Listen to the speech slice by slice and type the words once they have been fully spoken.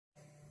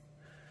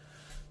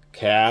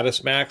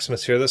Catus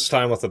Maximus here, this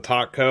time with the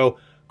Totco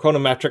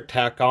Chronometric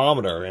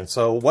tachometer. And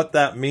so what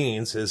that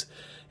means is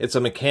it's a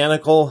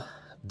mechanical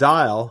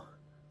dial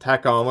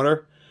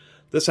tachometer.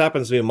 This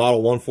happens to be a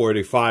model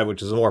 1485,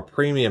 which is a more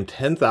premium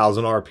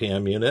 10,000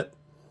 RPM unit.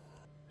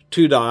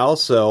 2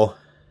 dials, so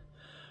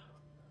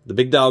the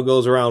big dial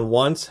goes around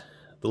once,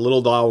 the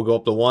little dial will go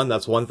up to 1,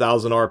 that's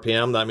 1,000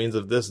 RPM. That means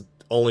if this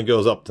only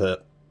goes up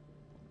to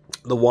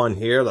the 1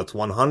 here, that's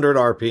 100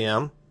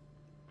 RPM.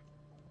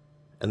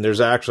 And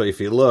there's actually, if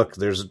you look,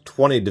 there's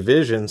 20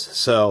 divisions,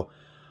 so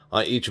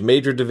each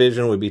major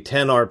division would be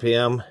 10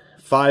 RPM,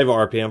 5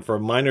 RPM for a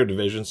minor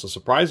division, so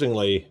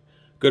surprisingly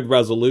good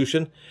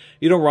resolution.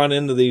 You don't run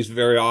into these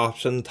very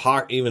often,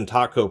 even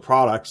Totco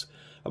products.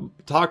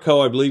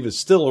 Totco, I believe, is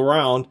still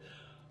around.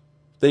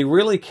 They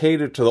really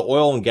cater to the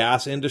oil and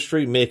gas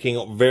industry,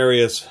 making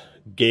various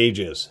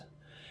gauges.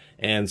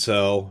 And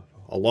so,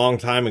 a long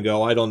time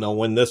ago, I don't know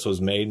when this was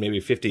made,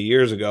 maybe 50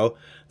 years ago,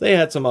 they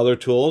had some other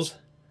tools.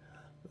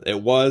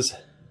 It was,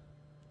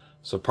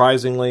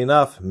 surprisingly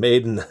enough,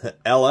 made in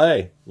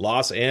LA,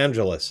 Los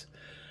Angeles.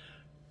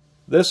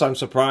 This, I'm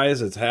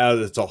surprised,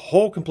 it's a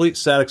whole complete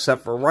set,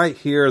 except for right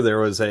here, there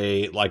was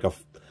a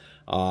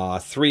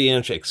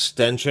 3-inch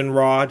extension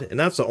rod, and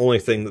that's the only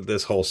thing that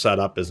this whole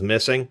setup is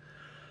missing.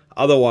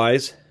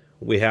 Otherwise,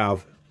 we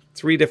have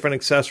 3 different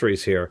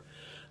accessories here.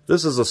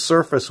 This is a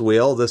surface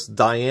wheel. This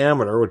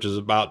diameter, which is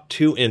about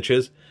 2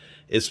 inches,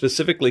 is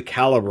specifically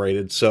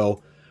calibrated,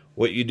 so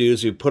what you do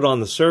is you put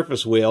on the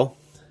surface wheel,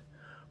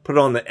 put it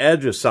on the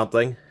edge of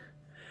something,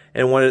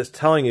 and what it's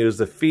telling you is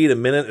the feet a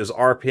minute is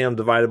RPM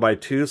divided by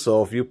 2.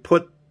 So if you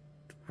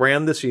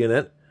ran this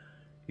unit,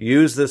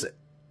 use this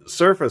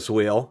surface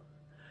wheel,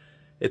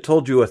 it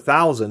told you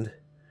 1,000,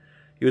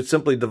 you would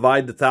simply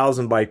divide the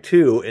 1,000 by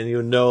 2, and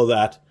you know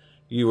that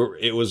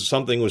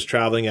something was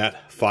traveling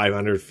at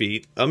 500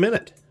 feet a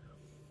minute.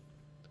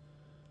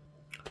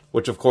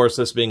 Which, of course,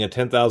 this being a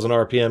 10,000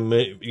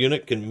 RPM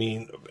unit can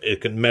mean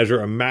it can measure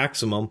a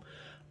maximum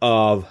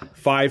of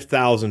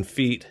 5,000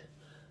 feet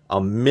a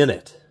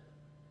minute,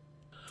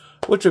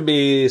 which would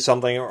be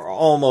something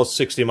almost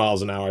 60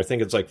 miles an hour. I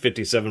think it's like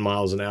 57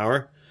 miles an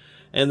hour.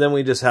 And then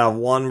we just have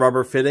one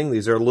rubber fitting.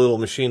 These are little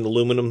machined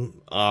aluminum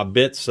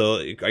bits, so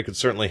I could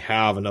certainly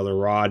have another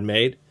rod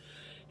made.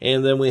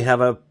 And then we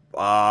have a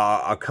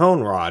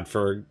cone rod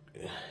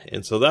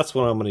and so that's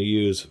what I'm going to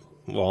use.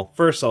 Well,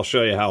 first I'll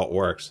show you how it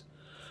works.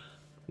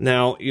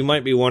 Now, you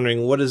might be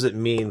wondering, what does it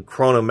mean,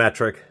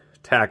 chronometric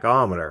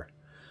tachometer?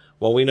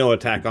 Well, we know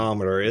what a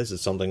tachometer is.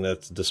 It's something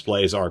that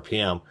displays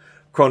RPM.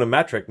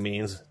 Chronometric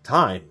means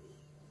time.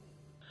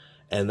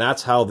 And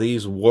that's how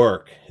these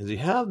work. Is you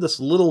have this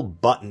little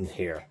button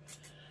here.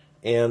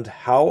 And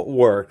how it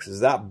works is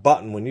that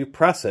button, when you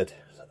press it,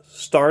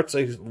 starts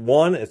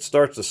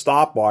a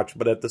stopwatch,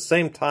 but at the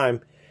same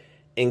time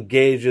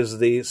engages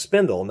the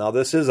spindle. Now,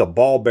 this is a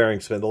ball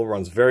bearing spindle,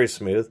 runs very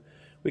smooth.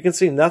 We can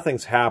see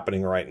nothing's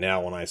happening right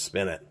now when I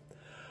spin it.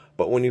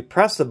 But when you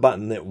press the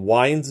button, it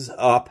winds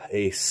up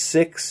a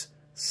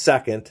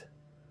 6-second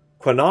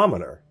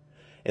chronometer.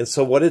 And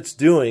so what it's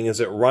doing is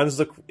it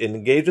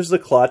engages the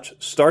clutch,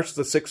 starts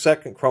the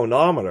 6-second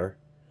chronometer.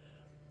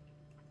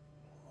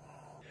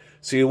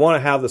 So you want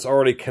to have this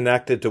already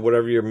connected to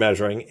whatever you're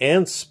measuring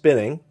and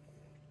spinning.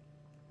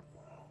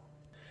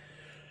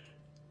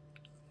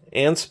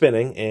 And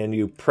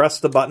you press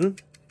the button.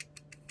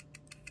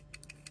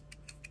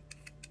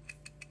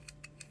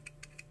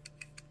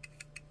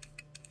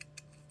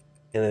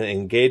 And it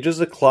engages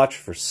the clutch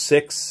for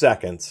 6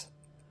 seconds.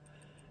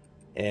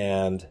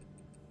 And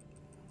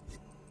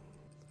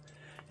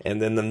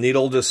then the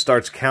needle just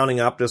starts counting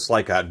up, just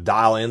like a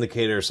dial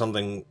indicator or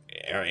something,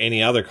 or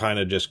any other kind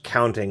of just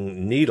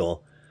counting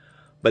needle.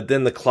 But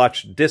then the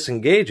clutch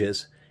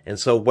disengages, and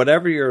so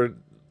whatever you're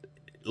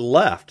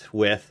left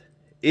with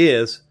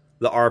is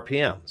the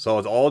RPM.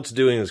 So all it's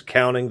doing is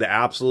counting the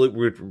absolute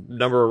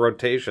number of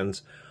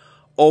rotations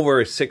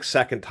over a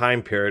 6-second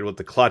time period, with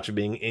the clutch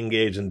being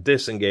engaged and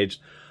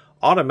disengaged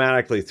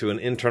automatically through an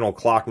internal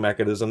clock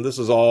mechanism. This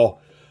is all,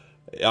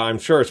 I'm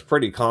sure it's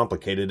pretty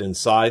complicated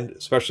inside,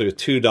 especially with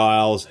 2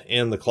 dials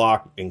and the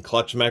clock and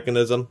clutch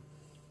mechanism.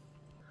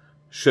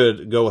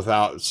 Should go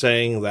without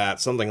saying that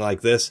something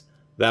like this,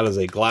 that is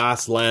a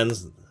glass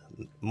lens,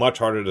 much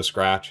harder to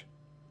scratch.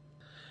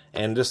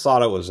 And just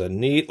thought it was a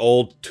neat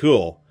old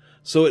tool.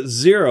 So it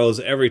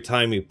zeros every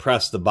time you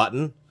press the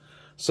button.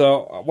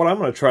 So what I'm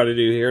going to try to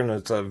do here, and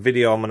it's a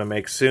video I'm going to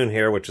make soon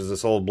here, which is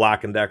this old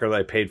Black & Decker that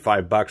I paid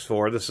 $5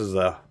 for. This is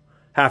a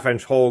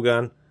 1/2-inch hole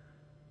gun,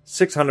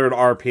 600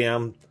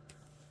 RPM,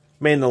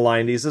 made in the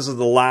 90s. This is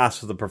the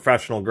last of the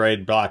professional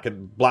grade Black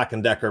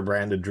 & Decker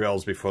branded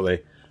drills before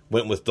they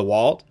went with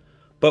DeWalt.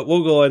 But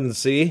we'll go ahead and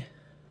see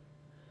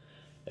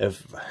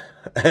if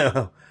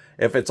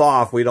if it's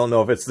off. We don't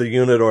know if it's the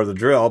unit or the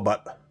drill,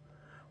 but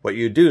what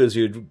you do is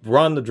you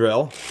run the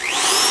drill.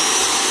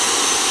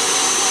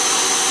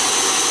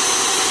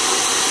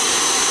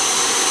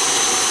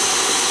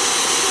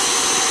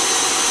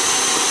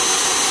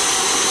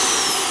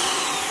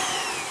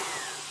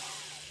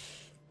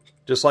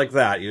 Just like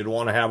that. You'd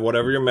want to have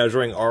whatever you're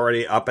measuring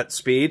already up at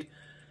speed,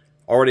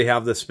 already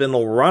have the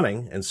spindle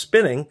running and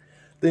spinning,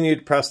 then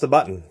you'd press the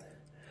button.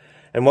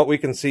 And what we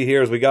can see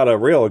here is we got a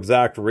real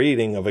exact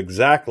reading of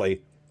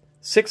exactly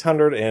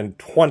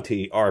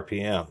 620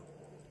 RPM.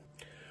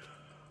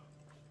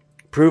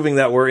 Proving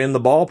that we're in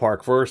the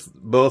ballpark,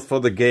 both for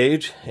the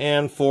gauge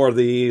and for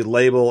the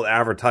label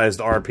advertised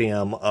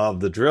RPM of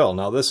the drill.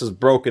 Now this is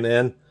broken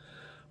in.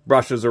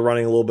 Brushes are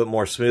running a little bit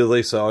more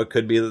smoothly, so it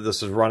could be that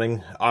this is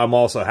running. I'm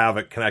also have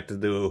it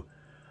connected to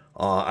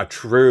a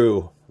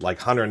true like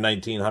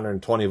 119,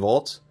 120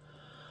 volts.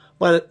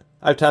 But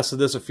I've tested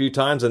this a few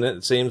times and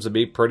it seems to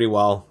be pretty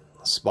well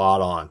spot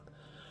on.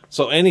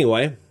 So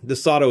anyway,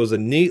 this thought it was a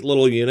neat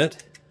little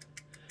unit.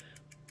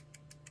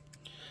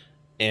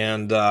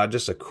 And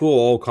just a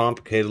cool,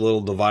 complicated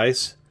little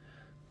device.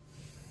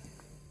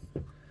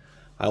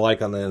 I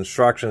like on the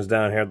instructions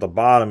down here at the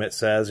bottom, it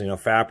says, you know,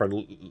 FAP or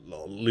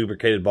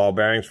lubricated ball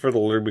bearings. Further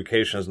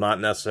lubrication is not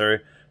necessary.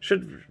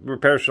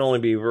 Repairs should only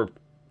be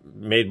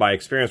made by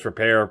experienced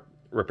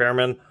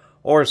repairmen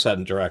or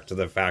sent direct to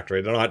the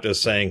factory. They're not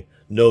just saying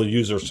no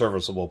user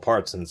serviceable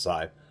parts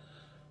inside.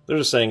 They're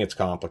just saying it's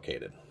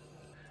complicated.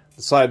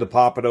 Decided to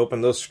pop it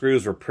open. Those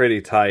screws were pretty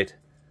tight.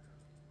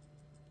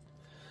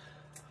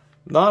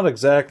 Not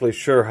exactly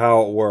sure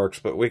how it works,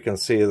 but we can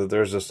see that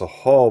there's just a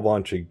whole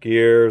bunch of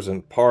gears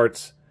and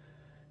parts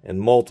in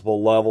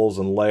multiple levels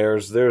and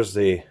layers. There's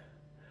it's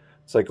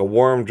like a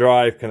worm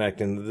drive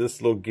connecting to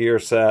this little gear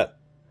set.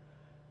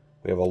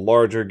 We have a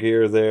larger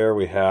gear there.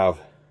 We have,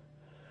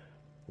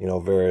 you know,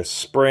 various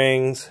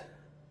springs.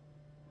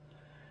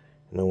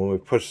 And then when we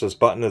push this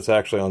button, it's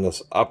actually on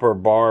this upper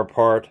bar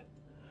part.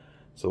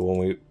 So when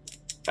we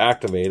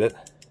activate it,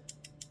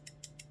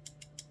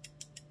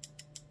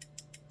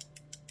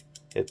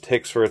 it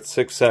ticks for its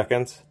 6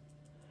 seconds,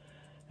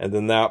 and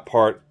then that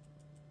part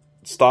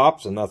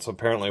stops, and that's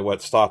apparently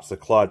what stops the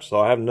clutch. So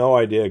I have no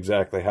idea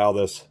exactly how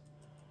this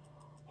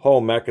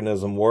whole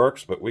mechanism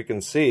works, but we can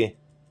see,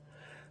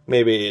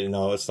 maybe, you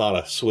know, it's not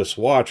a Swiss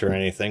watch or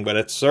anything, but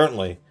it's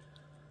certainly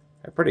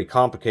a pretty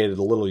complicated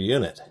little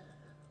unit.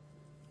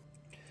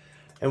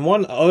 And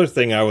one other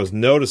thing I was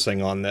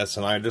noticing on this,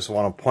 and I just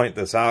want to point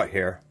this out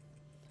here,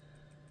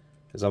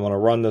 is I'm going to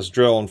run this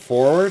drill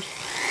forward.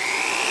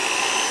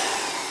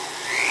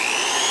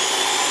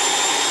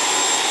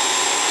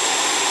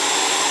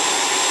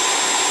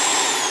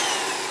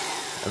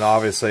 And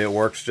obviously it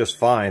works just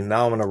fine.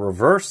 Now I'm going to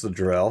reverse the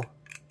drill.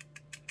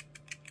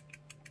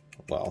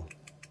 Well,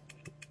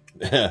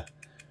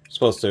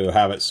 supposed to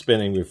have it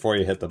spinning before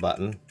you hit the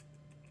button.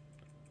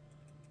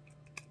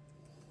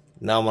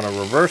 Now I'm going to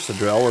reverse the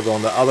drill. We're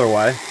going the other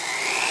way.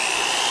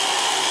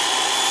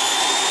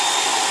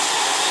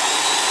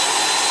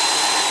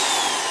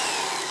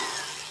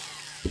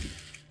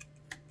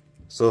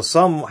 So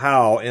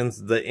somehow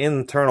the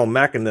internal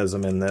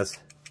mechanism in this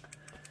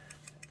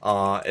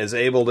is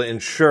able to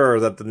ensure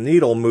that the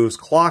needle moves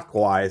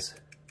clockwise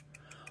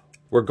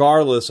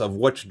regardless of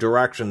which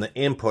direction the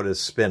input is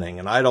spinning.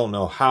 And I don't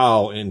know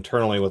how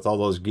internally with all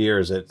those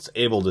gears it's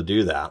able to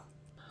do that.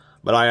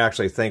 But I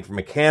actually think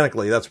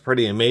mechanically that's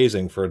pretty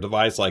amazing for a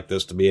device like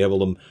this to be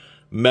able to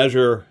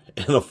measure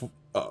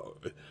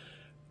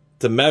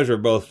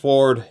both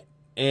forward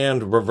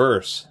and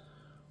reverse.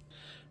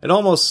 It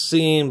almost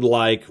seemed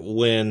like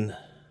when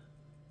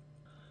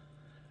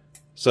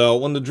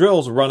the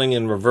drill's running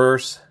in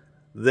reverse,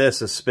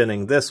 this is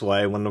spinning this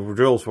way. When the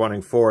drill's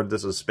running forward,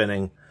 this is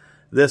spinning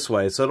this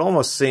way. So it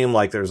almost seemed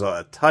like there's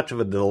a touch of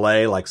a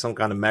delay, like some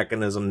kind of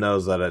mechanism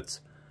knows that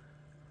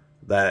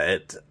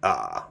it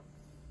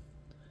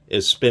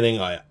is spinning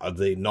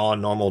the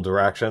non-normal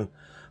direction.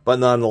 But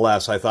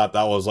nonetheless, I thought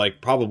that was like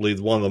probably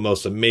one of the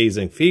most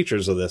amazing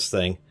features of this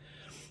thing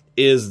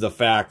is the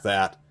fact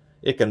that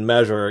it can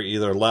measure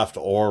either left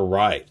or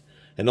right.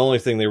 And the only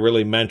thing they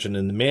really mention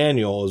in the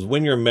manual is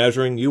when you're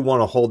measuring, you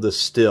want to hold this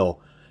still.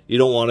 You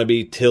don't want to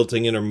be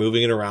tilting it or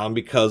moving it around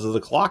because of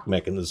the clock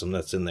mechanism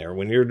that's in there.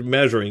 When you're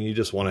measuring, you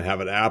just want to have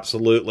it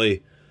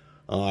absolutely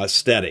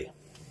steady.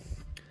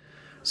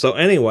 So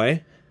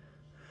anyway,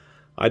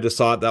 I just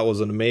thought that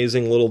was an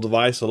amazing little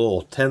device, a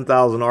little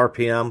 10,000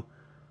 RPM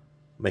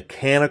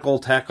mechanical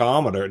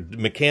tachometer,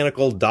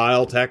 mechanical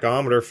dial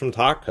tachometer from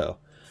Totco.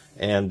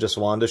 And just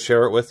wanted to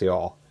share it with you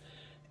all.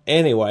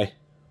 Anyway,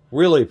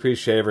 really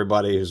appreciate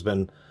everybody who's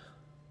been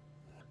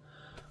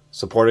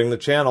supporting the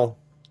channel.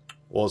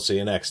 We'll see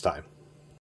you next time.